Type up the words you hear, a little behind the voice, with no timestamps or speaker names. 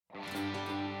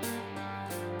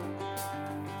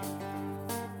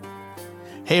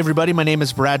Hey everybody, my name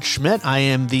is Brad Schmidt. I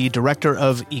am the Director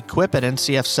of Equip at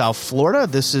NCF South Florida.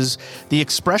 This is the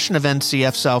expression of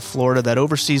NCF South Florida that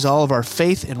oversees all of our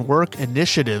faith and work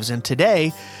initiatives. And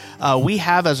today, we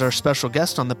have as our special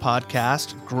guest on the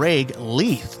podcast, Greg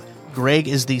Leith. Greg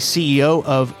is the CEO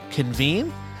of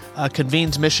Convene.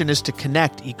 Convene's mission is to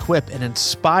connect, equip, and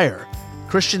inspire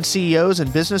Christian CEOs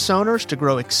and business owners to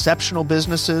grow exceptional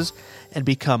businesses and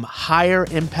become higher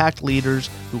impact leaders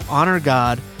who honor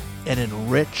God and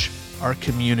enrich our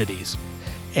communities.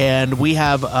 And we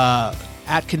have,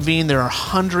 at Convene, there are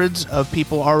hundreds of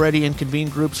people already in Convene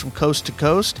groups from coast to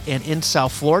coast. And in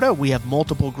South Florida, we have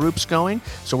multiple groups going.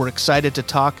 So we're excited to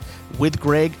talk with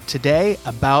Greg today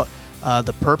about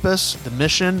the purpose, the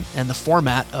mission, and the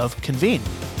format of Convene.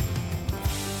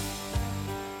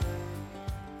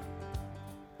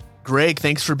 Greg,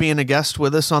 thanks for being a guest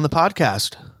with us on the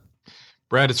podcast.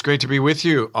 Brad, it's great to be with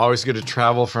you. Always good to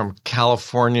travel from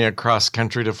California across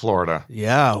country to Florida.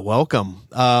 Yeah, welcome.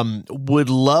 Would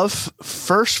love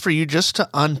first for you just to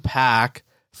unpack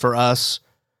for us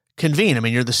Convene. I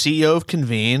mean, you're the CEO of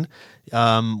Convene.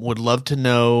 Would love to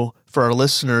know for our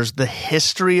listeners the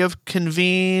history of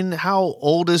Convene. How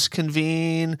old is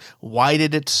Convene? Why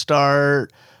did it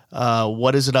start?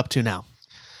 What is it up to now?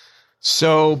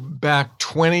 So back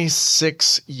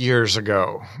 26 years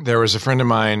ago, there was a friend of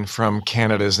mine from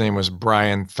Canada. His name was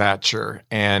Brian Thatcher,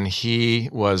 and he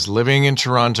was living in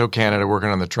Toronto, Canada, working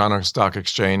on the Toronto Stock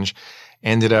Exchange,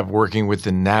 ended up working with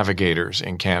the navigators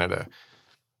in Canada.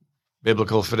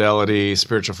 Biblical fidelity,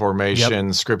 spiritual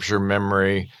formation, scripture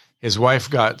memory. His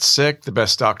wife got sick. The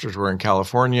best doctors were in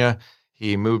California.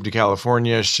 He moved to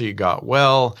California. She got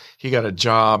well. He got a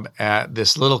job at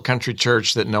this little country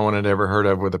church that no one had ever heard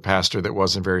of with a pastor that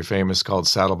wasn't very famous called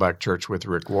Saddleback Church with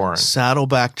Rick Warren.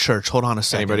 Saddleback Church. Hold on a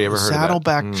second. Anybody ever heard of that?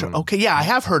 Saddleback Church. Okay, yeah, I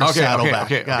have heard of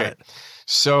Saddleback. Got it.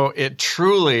 So it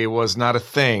truly was not a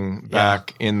thing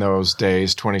back in those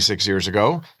days, 26 years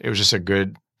ago. It was just a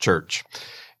good church.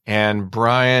 And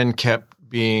Brian kept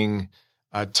being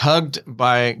tugged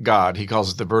by God, he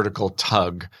calls it the vertical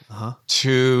tug,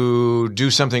 to do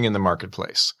something in the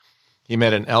marketplace. He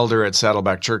met an elder at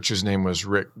Saddleback Church whose name was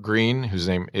Rick Green, whose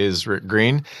name is Rick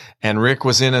Green. And Rick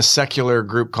was in a secular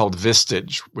group called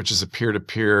Vistage, which is a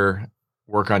peer-to-peer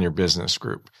work on your business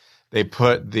group. They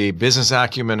put the business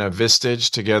acumen of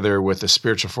Vistage together with the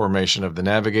spiritual formation of the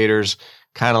navigators,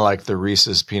 kind of like the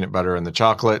Reese's peanut butter and the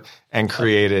chocolate, and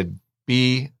created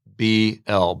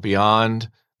BBL, Beyond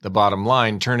the Bottom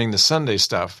Line, turning the Sunday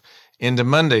stuff into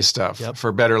Monday stuff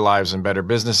for better lives and better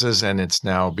businesses, and it's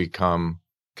now become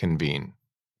Convene.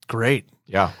 Great.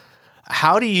 Yeah.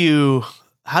 How do you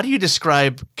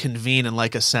describe Convene in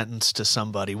like a sentence to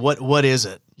somebody? What is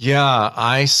it? Yeah,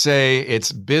 I say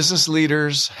it's business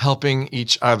leaders helping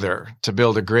each other to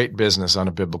build a great business on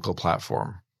a biblical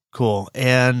platform. Cool.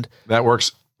 And that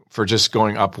works for just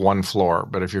going up one floor,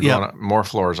 but if you're going up more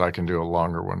floors, I can do a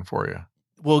longer one for you.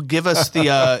 Well, give us the,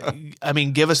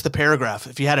 give us the paragraph.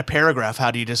 If you had a paragraph,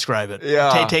 how do you describe it?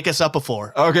 Yeah. Take us up a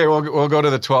floor. Okay, we'll go to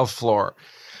the 12th floor.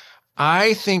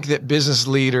 I think that business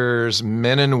leaders,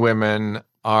 men and women,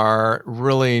 are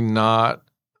really not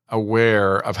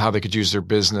aware of how they could use their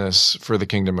business for the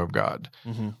kingdom of God.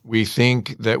 Mm-hmm. We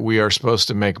think that we are supposed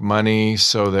to make money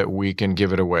so that we can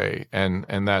give it away,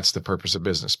 and that's the purpose of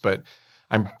business. But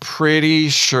I'm pretty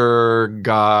sure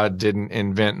God didn't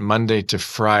invent Monday to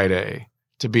Friday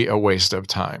to be a waste of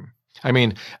time. I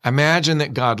mean, imagine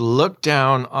that God looked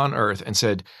down on earth and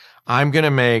said, I'm going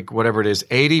to make whatever it is,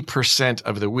 80%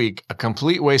 of the week a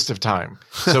complete waste of time.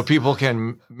 So people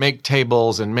can make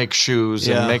tables and make shoes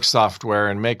and make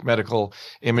software and make medical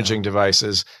imaging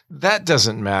devices. That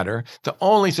doesn't matter. The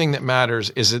only thing that matters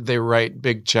is that they write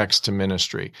big checks to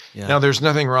ministry. Yeah. Now, there's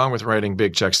nothing wrong with writing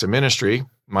big checks to ministry.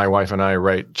 My wife and I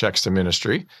write checks to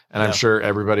ministry, and I'm sure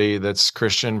everybody that's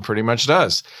Christian pretty much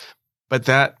does. But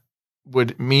that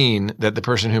would mean that the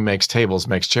person who makes tables,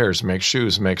 makes chairs, makes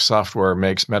shoes, makes software,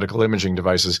 makes medical imaging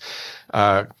devices,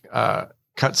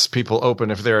 cuts people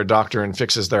open if they're a doctor and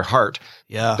fixes their heart.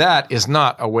 Yeah. That is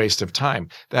not a waste of time.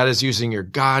 That is using your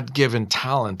God-given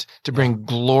talent to bring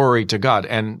glory to God.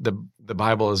 And the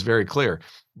Bible is very clear.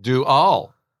 Do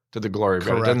all to the glory of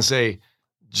God. It doesn't say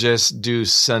just do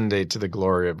Sunday to the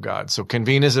glory of God. So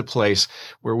Convene is a place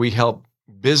where we help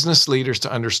business leaders to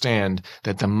understand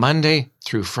that the Monday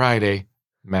through Friday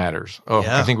matters.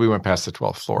 I think we went past the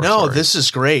 12th floor. No, sorry. This is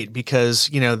great because,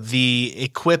 the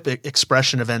equip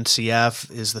expression of NCF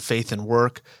is the faith and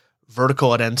work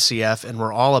vertical at NCF, and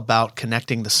we're all about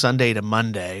connecting the Sunday to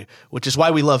Monday, which is why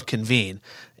we love Convene.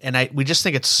 And we just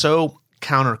think it's so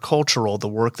countercultural, the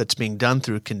work that's being done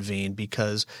through Convene,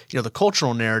 because, the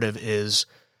cultural narrative is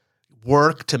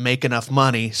work to make enough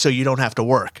money so you don't have to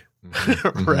work.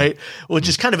 Right? Which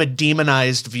is kind of a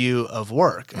demonized view of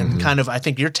work. And kind of, I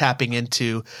think you're tapping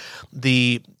into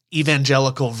the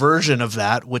evangelical version of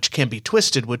that, which can be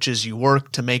twisted, which is you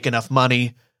work to make enough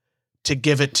money to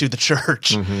give it to the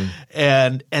church.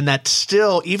 And that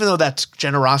still, even though that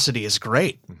generosity is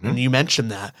great, and you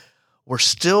mentioned that, we're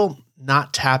still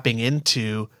not tapping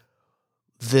into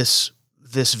this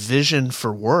vision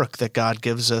for work that God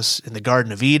gives us in the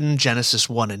Garden of Eden, Genesis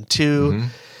 1 and 2.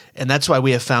 And that's why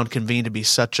we have found Convene to be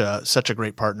such a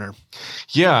great partner.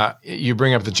 Yeah, you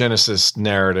bring up the Genesis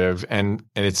narrative, and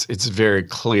it's very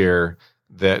clear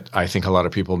that I think a lot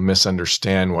of people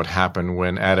misunderstand what happened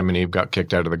when Adam and Eve got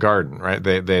kicked out of the garden, right?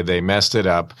 They messed it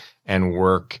up, and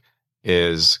work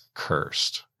is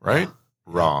cursed, right?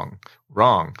 Yeah.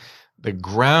 Wrong. The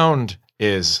ground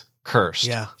is cursed.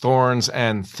 Yeah. Thorns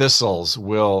and thistles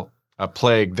will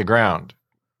plague the ground.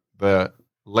 The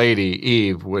lady,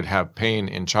 Eve, would have pain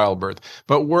in childbirth.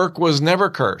 But work was never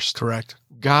cursed. Correct.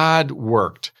 God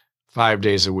worked 5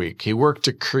 days a week. He worked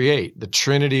to create. The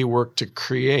Trinity worked to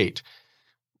create.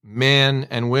 Men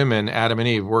and women, Adam and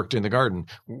Eve, worked in the garden.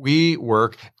 We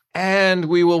work, and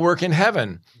we will work in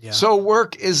heaven. Yeah. So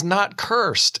work is not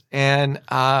cursed. And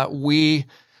let me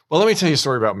tell you a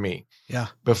story about me. Yeah.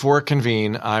 Before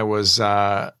Convene, I was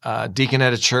a deacon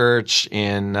at a church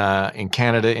in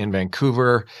Canada, in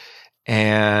Vancouver.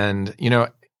 And,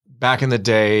 back in the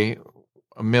day,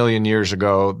 a million years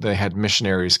ago, they had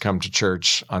missionaries come to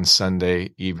church on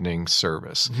Sunday evening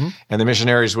service. And the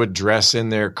missionaries would dress in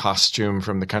their costume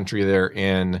from the country they're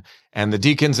in. And the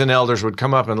deacons and elders would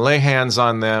come up and lay hands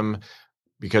on them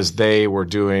because they were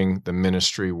doing the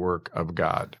ministry work of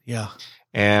God. Yeah.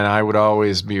 And I would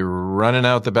always be running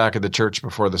out the back of the church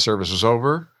before the service was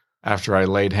over, after I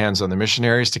laid hands on the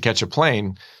missionaries, to catch a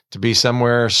plane to be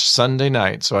somewhere Sunday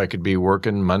night so I could be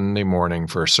working Monday morning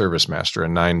for ServiceMaster, a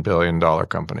 $9 billion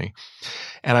company.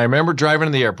 And I remember driving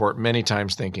to the airport many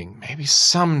times thinking, maybe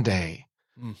someday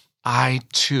I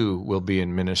too will be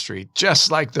in ministry, just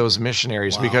like those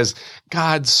missionaries, because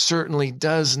God certainly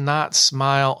does not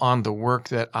smile on the work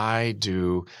that I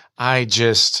do. I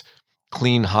just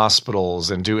clean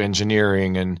hospitals and do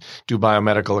engineering and do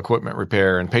biomedical equipment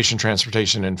repair and patient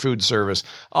transportation and food service.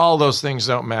 All those things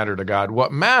don't matter to God.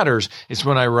 What matters is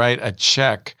when I write a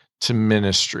check to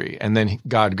ministry, and then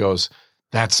God goes,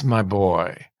 "That's my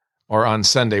boy." Or on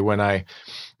Sunday, when I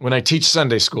teach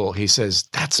Sunday school, he says,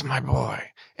 "That's my boy."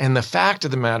 And the fact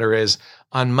of the matter is,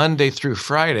 on Monday through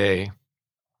Friday,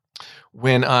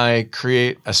 when I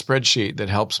create a spreadsheet that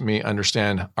helps me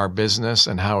understand our business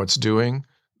and how it's doing,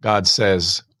 God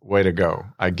says, "Way to go.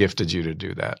 I gifted you to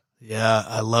do that." Yeah,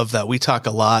 I love that. We talk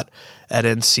a lot at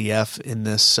NCF in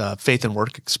this faith and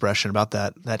work expression about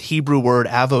that Hebrew word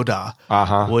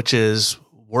avodah, which is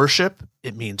worship.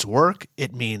 It means work.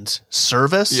 It means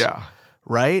service. Yeah.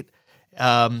 Right?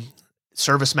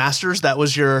 Service Masters, that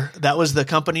was the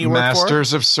company you worked for?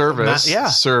 Masters of Service,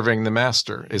 serving the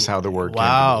master is how the word came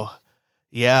to me.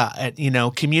 Yeah.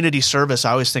 And, community service,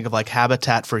 I always think of like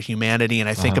Habitat for Humanity. And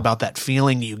I think about that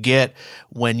feeling you get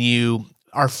when you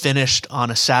are finished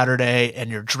on a Saturday and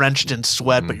you're drenched in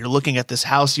sweat, but you're looking at this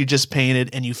house you just painted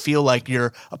and you feel like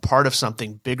you're a part of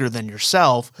something bigger than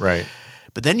yourself. Right.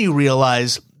 But then you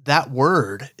realize that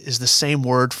word is the same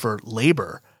word for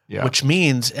labor, which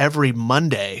means every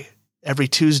Monday, every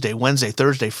Tuesday, Wednesday,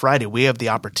 Thursday, Friday, we have the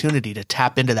opportunity to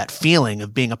tap into that feeling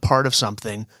of being a part of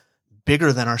something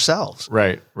bigger than ourselves.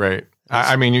 Right.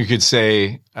 I mean, you could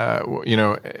say,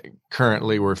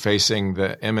 currently we're facing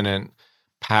the imminent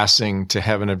passing to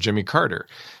heaven of Jimmy Carter.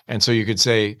 And so you could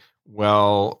say,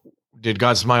 well, did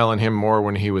God smile on him more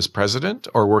when he was president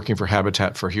or working for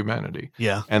Habitat for Humanity?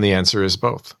 Yeah. And the answer is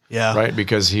both. Yeah. Right?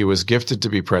 Because he was gifted to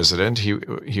be president.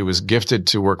 He was gifted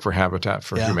to work for Habitat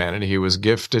for Humanity. He was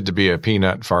gifted to be a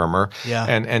peanut farmer. Yeah.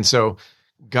 And so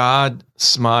God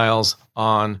smiles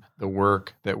on the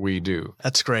work that we do.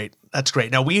 That's great.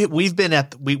 Now we've been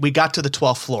we got to the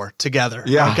 12th floor together.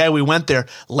 Yeah. Okay. We went there.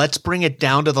 Let's bring it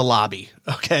down to the lobby.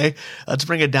 Okay. Let's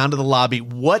bring it down to the lobby.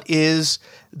 What is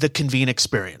the Convene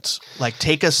experience? Like,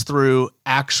 take us through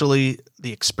actually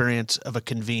the experience of a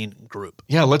Convene group.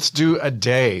 Yeah. Let's do a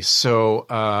day. So,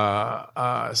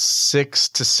 6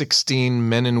 to 16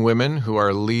 men and women who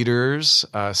are leaders,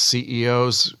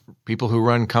 CEOs, people who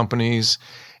run companies.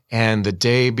 And the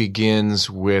day begins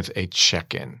with a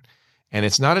check-in. And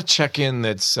it's not a check-in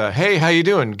that's, hey, how you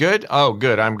doing? Good? Oh,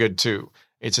 good. I'm good too.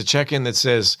 It's a check-in that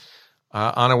says,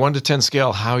 on a 1 to 10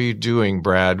 scale, how are you doing,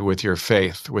 Brad, with your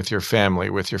faith, with your family,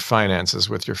 with your finances,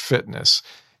 with your fitness?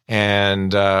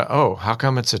 And, how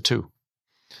come it's a 2?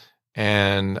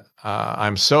 And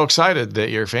I'm so excited that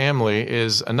your family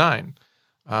is a 9.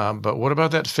 But what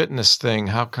about that fitness thing?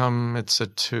 How come it's a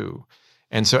 2?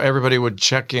 And so everybody would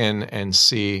check in and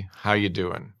see how you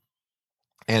doing.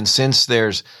 And since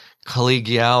there's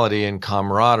collegiality and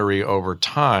camaraderie over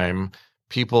time,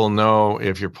 people know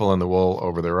if you're pulling the wool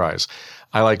over their eyes.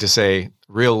 I like to say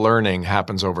real learning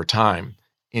happens over time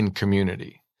in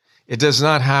community. It does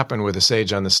not happen with a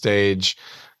sage on the stage.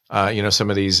 Some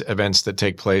of these events that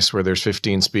take place where there's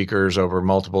 15 speakers over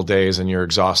multiple days and you're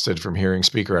exhausted from hearing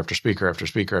speaker after speaker after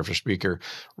speaker after speaker.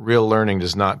 Real learning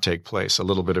does not take place. A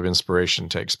little bit of inspiration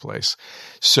takes place.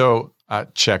 So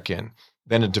check in.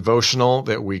 Then a devotional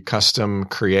that we custom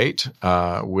create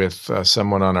with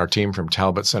someone on our team from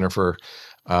Talbot Center for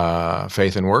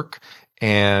Faith and Work.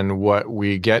 And what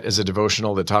we get is a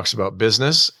devotional that talks about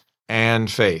business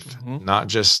and faith, not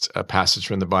just a passage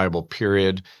from the Bible,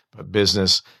 period, but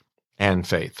business and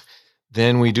faith.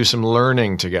 Then we do some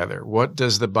learning together. What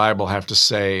does the Bible have to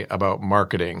say about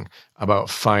marketing, about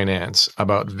finance,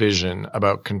 about vision,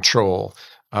 about control,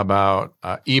 about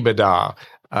EBITDA,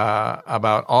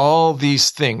 about all these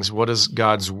things? What does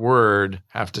God's word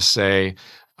have to say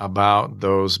about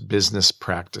those business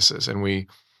practices? And we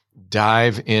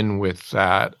dive in with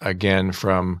that again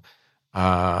from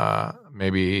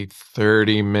maybe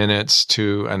 30 minutes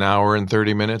to an hour and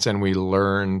 30 minutes, and we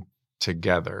learn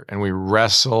together and we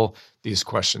wrestle these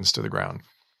questions to the ground.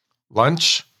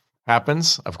 Lunch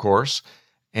happens, of course,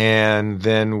 and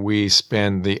then we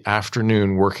spend the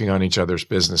afternoon working on each other's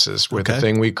businesses with a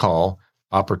thing we call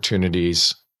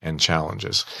opportunities and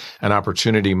challenges. An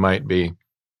opportunity might be,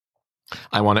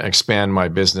 I want to expand my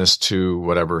business to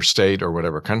whatever state or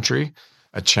whatever country.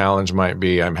 A challenge might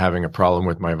be, I'm having a problem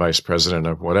with my vice president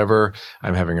of whatever.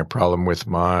 I'm having a problem with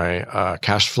my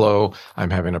cash flow. I'm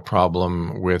having a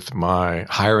problem with my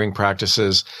hiring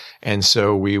practices. And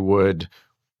so we would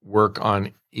work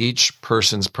on each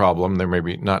person's problem. There may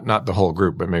be not the whole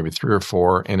group, but maybe 3 or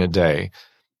 4 in a day.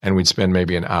 And we'd spend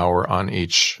maybe an hour on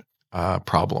each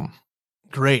problem.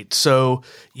 Great. So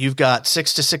you've got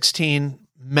 6 to 16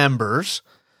 members.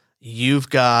 You've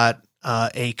got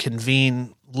a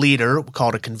Convene leader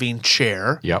called a Convene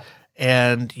chair. Yep.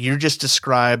 And you just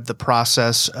described the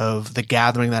process of the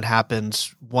gathering that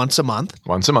happens once a month.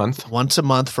 Once a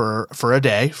month for a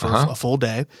day, for a full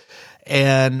day.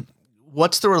 And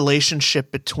what's the relationship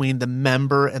between the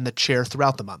member and the chair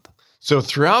throughout the month? So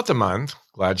throughout the month,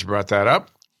 glad you brought that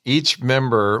up, each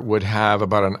member would have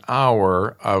about an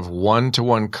hour of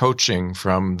one-to-one coaching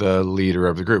from the leader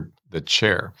of the group, the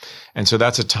chair. And so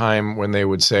that's a time when they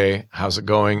would say, how's it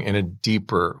going, in a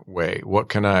deeper way? What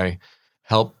can I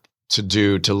help to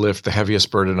do to lift the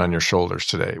heaviest burden on your shoulders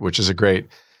today? Which is a great,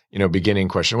 beginning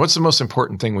question. What's the most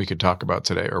important thing we could talk about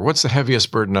today? Or what's the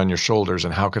heaviest burden on your shoulders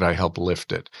and how could I help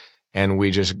lift it? And we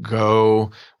just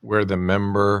go where the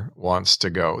member wants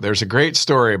to go. There's a great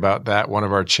story about that. One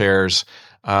of our chairs,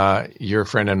 your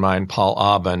friend and mine, Paul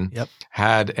Aubin,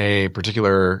 had a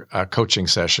particular coaching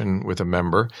session with a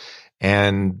member.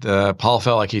 And Paul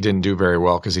felt like he didn't do very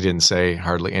well because he didn't say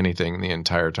hardly anything the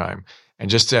entire time. And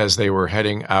just as they were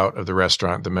heading out of the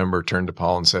restaurant, the member turned to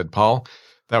Paul and said, Paul,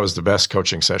 that was the best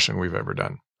coaching session we've ever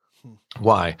done.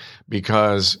 Why?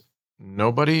 Because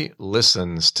nobody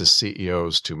listens to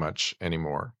CEOs too much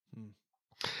anymore.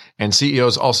 And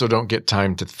CEOs also don't get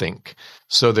time to think.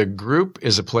 So the group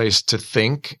is a place to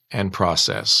think and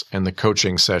process, and the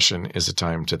coaching session is a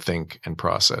time to think and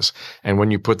process. And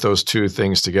when you put those two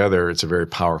things together, it's a very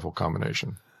powerful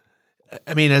combination.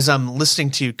 I mean, as I'm listening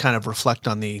to you kind of reflect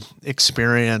on the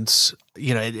experience,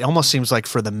 it almost seems like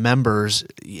for the members,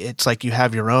 it's like you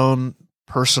have your own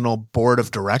personal board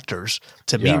of directors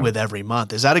to meet with every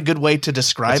month. Is that a good way to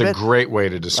describe it? It's a great way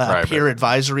to describe it. Peer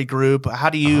advisory group. How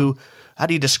do you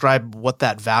describe what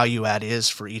that value add is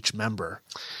for each member?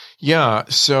 Yeah.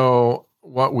 So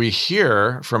what we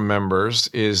hear from members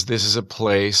is this is a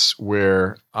place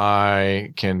where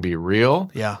I can be real.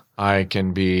 Yeah. I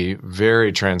can be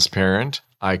very transparent.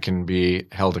 I can be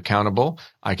held accountable.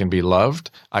 I can be loved.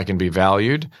 I can be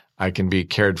valued. I can be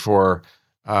cared for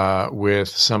with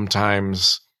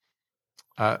sometimes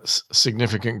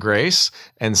significant grace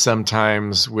and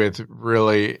sometimes with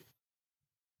really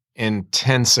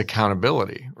intense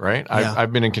accountability, right? Yeah.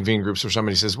 I've been in Convene groups where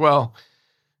somebody says, well,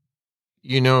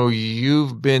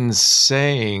 you've been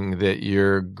saying that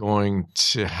you're going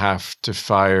to have to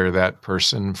fire that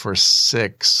person for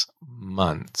 6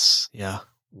 months. Yeah.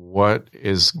 What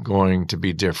is going to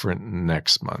be different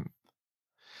next month?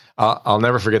 I'll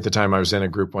never forget the time I was in a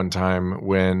group one time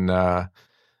when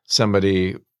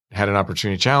somebody had an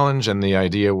opportunity challenge and the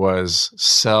idea was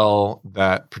sell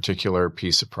that particular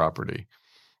piece of property.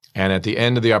 And at the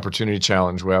end of the opportunity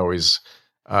challenge, we always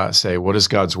say, what does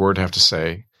God's word have to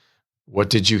say? What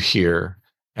did you hear?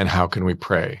 And how can we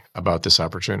pray about this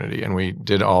opportunity? And we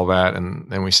did all that. And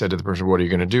then we said to the person, what are you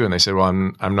going to do? And they said, well,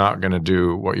 I'm not going to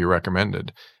do what you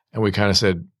recommended. And we kind of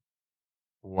said,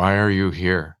 why are you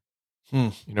here?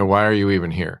 Why are you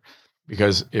even here?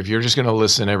 Because if you're just going to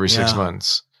listen every 6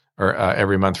 months or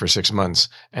every month for 6 months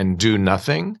and do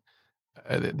nothing,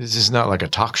 this is not like a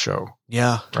talk show.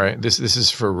 Yeah. Right. This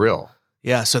is for real.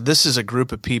 Yeah. So this is a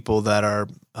group of people that are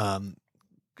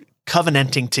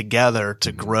covenanting together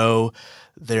to grow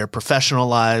their professional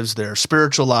lives, their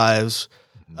spiritual lives.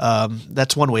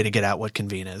 That's one way to get at what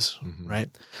Convene is, right?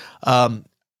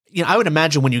 I would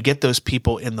imagine when you get those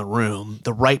people in the room,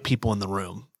 the right people in the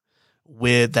room,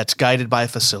 that's guided by a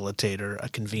facilitator, a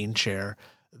Convene chair,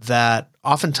 that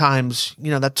oftentimes,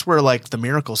 that's where like the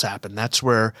miracles happen. That's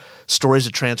where stories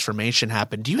of transformation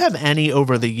happen. Do you have any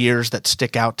over the years that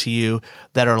stick out to you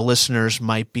that our listeners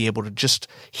might be able to just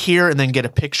hear and then get a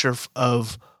picture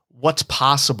of what's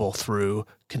possible through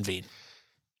Convene?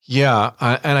 Yeah,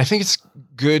 and I think it's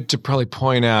good to probably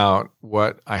point out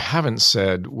what I haven't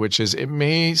said, which is it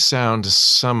may sound to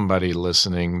somebody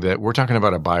listening that we're talking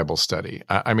about a Bible study.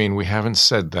 I mean, we haven't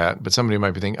said that, but somebody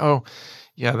might be thinking, oh,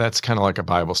 yeah, that's kind of like a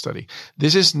Bible study.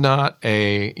 This is not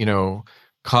a,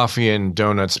 coffee and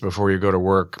donuts before you go to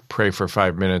work, pray for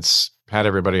 5 minutes, pat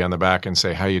everybody on the back and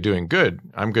say, how you doing? Good.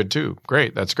 I'm good too.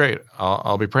 Great. That's great.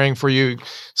 I'll be praying for you.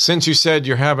 Since you said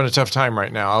you're having a tough time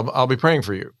right now, I'll be praying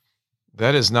for you.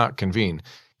 That is not Convene.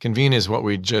 Convene is what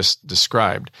we just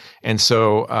described. And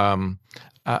so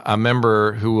a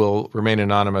member who will remain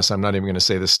anonymous, I'm not even going to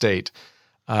say the state,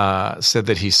 said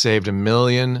that he saved $1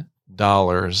 million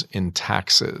in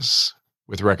taxes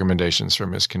with recommendations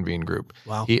from his Convene group.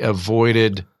 Wow. He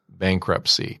avoided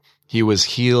bankruptcy. He was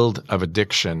healed of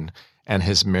addiction, and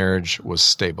his marriage was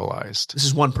stabilized. This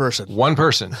is one person. One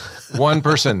person.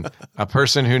 A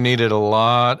person who needed a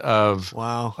lot of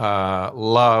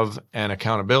love and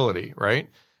accountability, right?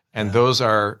 And those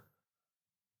are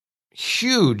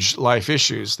huge life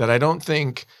issues that I don't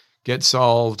think get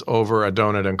solved over a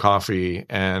donut and coffee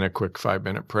and a quick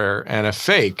 5-minute prayer and a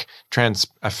fake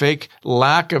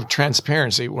lack of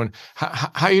transparency.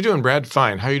 How you doing, Brad?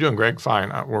 Fine. How you doing, Greg?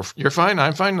 Fine. You're fine.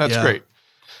 I'm fine. That's great.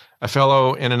 A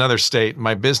fellow in another state,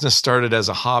 my business started as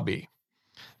a hobby.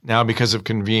 Now, because of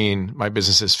Convene, my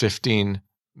business is $15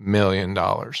 million.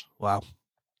 Wow.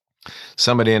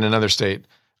 Somebody in another state,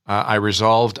 I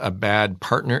resolved a bad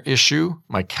partner issue.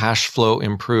 My cash flow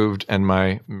improved and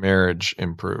my marriage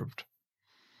improved.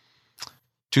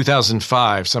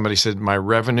 2005, somebody said my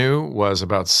revenue was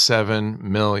about 7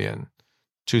 million.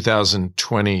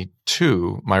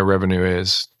 2022, my revenue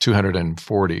is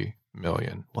 240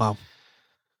 million. Wow.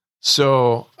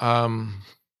 So,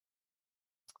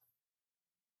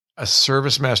 a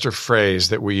service master phrase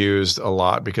that we used a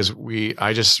lot because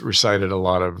I just recited a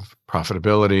lot of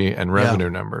profitability and revenue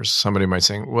numbers. Somebody might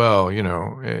say, well,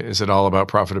 is it all about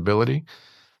profitability?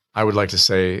 I would like to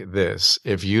say this.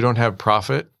 If you don't have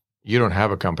profit, you don't have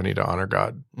a company to honor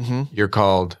God. Mm-hmm. You're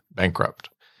called bankrupt.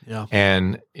 Yeah.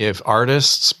 And if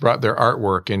artists brought their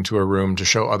artwork into a room to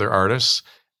show other artists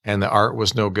and the art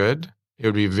was no good, it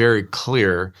would be very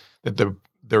clear that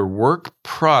their work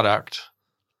product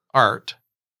art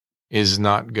is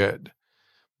not good.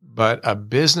 But a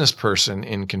business person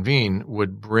in Convene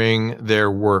would bring their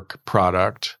work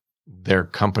product, their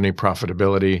company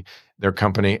profitability, their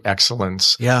company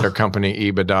excellence, their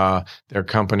company EBITDA, their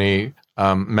company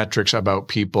metrics about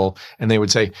people, and they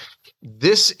would say,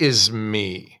 this is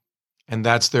me. And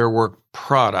that's their work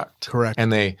product. Correct.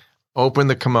 And they open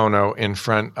the kimono in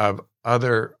front of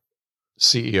other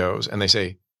CEOs and they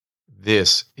say,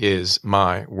 this is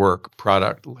my work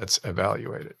product. Let's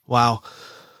evaluate it. Wow.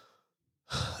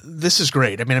 This is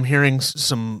great. I mean, I'm hearing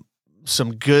some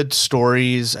good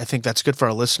stories. I think that's good for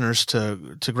our listeners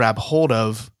to grab hold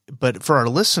of. But for our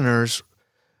listeners,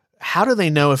 how do they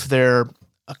know if they're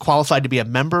qualified to be a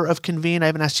member of Convene? I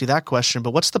haven't asked you that question,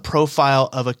 but what's the profile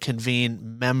of a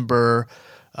Convene member?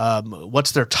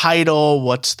 What's their title?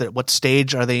 What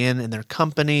stage are they in their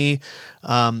company?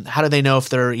 How do they know if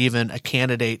they're even a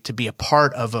candidate to be a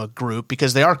part of a group?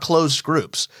 Because they are closed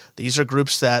groups. These are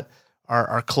groups that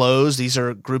are closed. These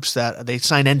are groups that they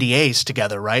sign NDAs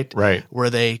together, right? Right. Where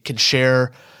they can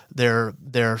share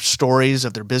their stories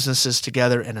of their businesses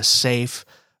together in a safe,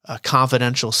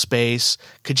 confidential space.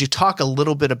 Could you talk a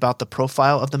little bit about the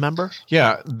profile of the member?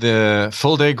 Yeah, the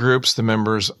full day groups, the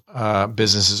members'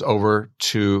 business is over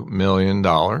 $2 million.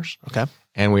 Okay.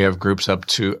 And we have groups up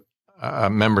to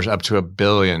members up to $1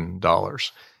 billion.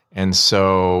 And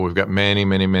so we've got many,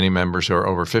 many, many members who are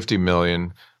over 50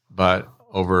 million but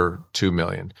over 2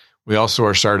 million. We also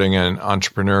are starting an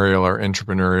entrepreneurial or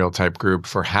intrapreneurial type group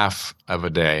for half of a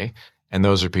day. And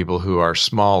those are people who are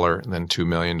smaller than $2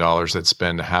 million that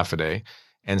spend a half a day.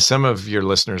 And some of your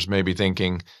listeners may be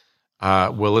thinking,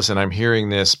 well, listen, I'm hearing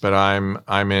this, but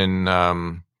I'm in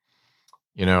the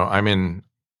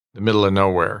middle of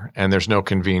nowhere and there's no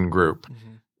Convene group.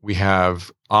 Mm-hmm. We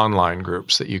have online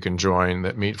groups that you can join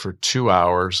that meet for 2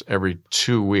 hours every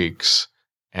 2 weeks.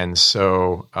 And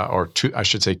so, I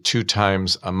should say 2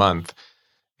 times a month.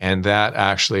 And that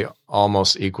actually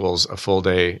almost equals a full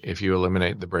day if you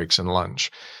eliminate the breaks and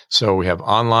lunch. So we have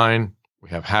online, we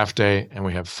have half day, and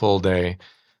we have full day.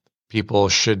 People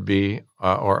should be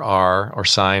or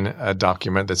sign a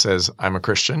document that says, I'm a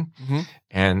Christian. Mm-hmm.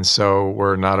 And so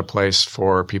we're not a place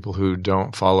for people who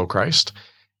don't follow Christ.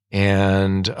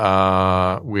 And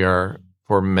we are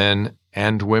for men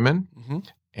and women. Mm-hmm.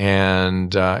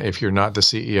 And if you're not the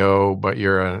CEO, but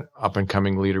you're an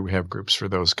up-and-coming leader, we have groups for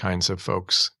those kinds of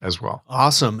folks as well.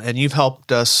 Awesome. And you've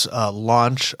helped us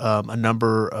launch a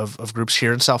number of groups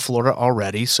here in South Florida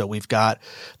already. So we've got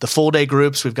the full-day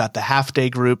groups. We've got the half-day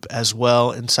group as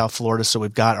well in South Florida. So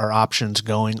we've got our options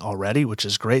going already, which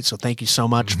is great. So thank you so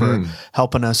much for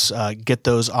helping us get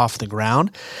those off the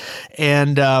ground.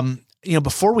 And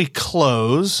before we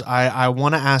close, I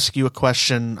want to ask you a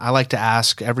question I like to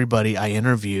ask everybody I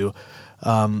interview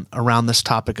around this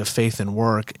topic of faith and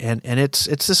work. And it's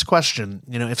this question,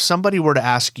 if somebody were to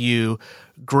ask you,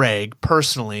 Greg,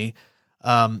 personally,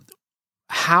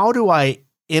 how do I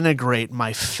integrate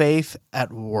my faith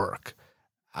at work?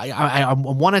 I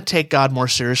want to take God more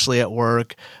seriously at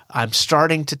work. I'm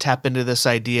starting to tap into this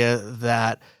idea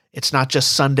that it's not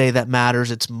just Sunday that matters,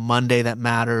 it's Monday that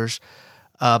matters.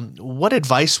 What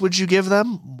advice would you give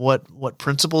them? What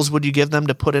principles would you give them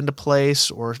to put into place,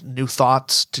 or new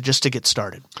thoughts to get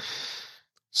started?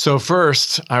 So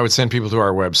first, I would send people to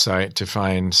our website to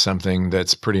find something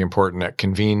that's pretty important at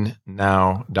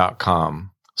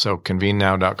convenenow.com. So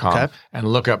convenenow.com, okay, and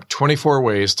look up 24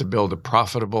 ways to build a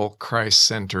profitable,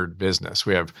 Christ-centered business.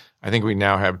 I think we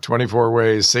now have 24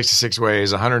 ways, 66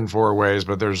 ways, 104 ways,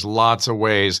 but there's lots of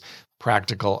ways,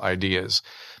 practical ideas.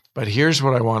 But here's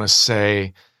what I want to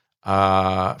say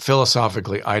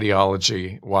philosophically,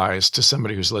 ideology-wise, to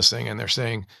somebody who's listening, and they're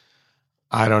saying,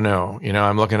 I don't know.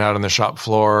 I'm looking out on the shop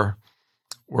floor.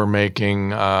 We're making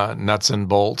nuts and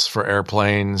bolts for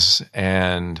airplanes,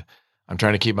 and I'm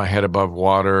trying to keep my head above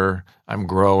water. I'm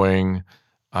growing.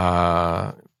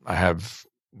 I have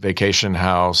vacation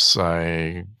house.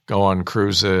 I go on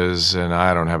cruises, and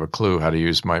I don't have a clue how to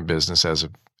use my business as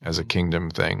a kingdom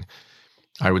thing.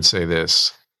 I would say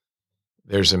this.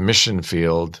 There's a mission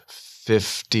field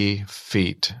 50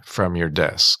 feet from your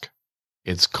desk.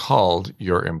 It's called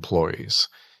your employees.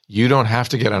 You don't have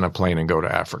to get on a plane and go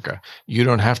to Africa. You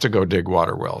don't have to go dig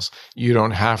water wells. You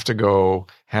don't have to go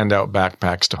hand out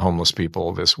backpacks to homeless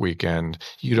people this weekend.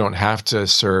 You don't have to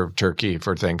serve turkey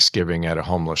for Thanksgiving at a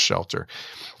homeless shelter.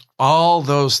 All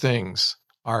those things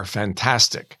are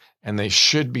fantastic, and they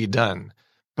should be done.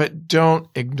 But don't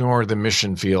ignore the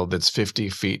mission field that's 50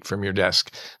 feet from your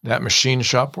desk. That machine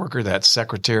shop worker, that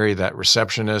secretary, that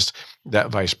receptionist, that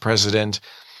vice president.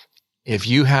 If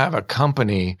you have a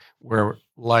company where,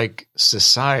 like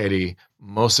society,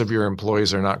 most of your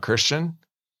employees are not Christian,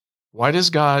 why does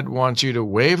God want you to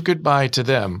wave goodbye to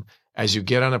them as you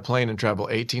get on a plane and travel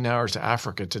 18 hours to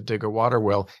Africa to dig a water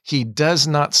well? He does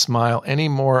not smile any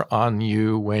more on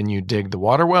you when you dig the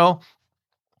water well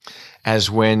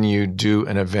as when you do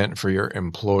an event for your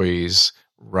employees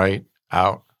right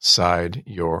outside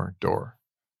your door.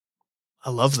 I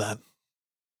love that.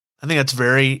 I think that's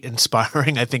very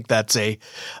inspiring. I think that's a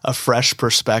fresh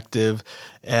perspective.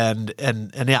 And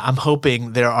yeah, I'm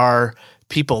hoping there are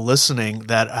people listening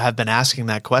that have been asking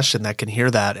that question that can hear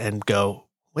that and go,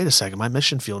 wait a second, my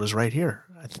mission field is right here.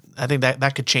 I think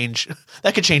that could change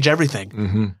everything,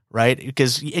 mm-hmm. right?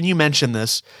 Because, and you mentioned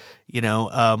this,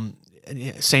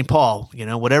 St. Paul,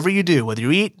 whatever you do, whether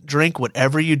you eat, drink,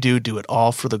 whatever you do it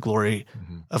all for the glory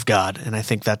mm-hmm. of God. And I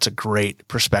think that's a great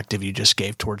perspective you just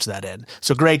gave towards that end.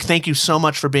 So Greg, thank you so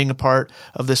much for being a part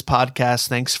of this podcast.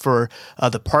 Thanks for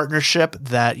the partnership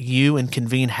that you and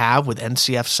Convene have with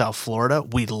NCF South Florida.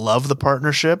 We love the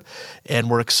partnership, and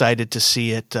we're excited to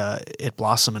see it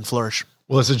blossom and flourish.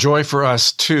 Well, it's a joy for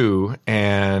us too,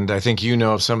 and I think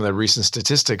of some of the recent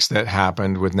statistics that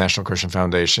happened with National Christian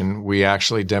Foundation. We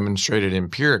actually demonstrated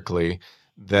empirically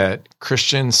that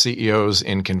Christian CEOs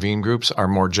in Convene groups are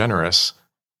more generous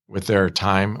with their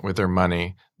time, with their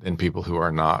money, than people who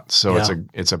are not. So yeah.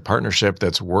 It's a partnership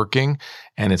that's working,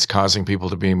 and it's causing people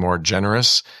to be more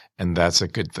generous, and that's a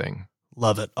good thing.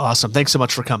 Love it. Awesome. Thanks so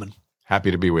much for coming. Happy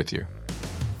to be with you.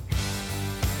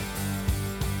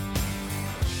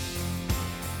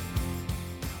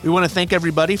 We want to thank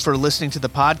everybody for listening to the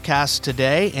podcast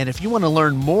today. And if you want to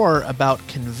learn more about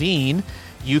Convene,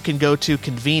 you can go to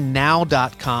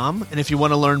convenenow.com. And if you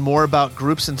want to learn more about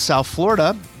groups in South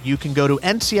Florida, you can go to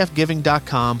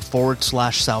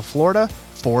ncfgiving.com/South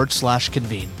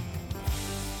Florida/Convene.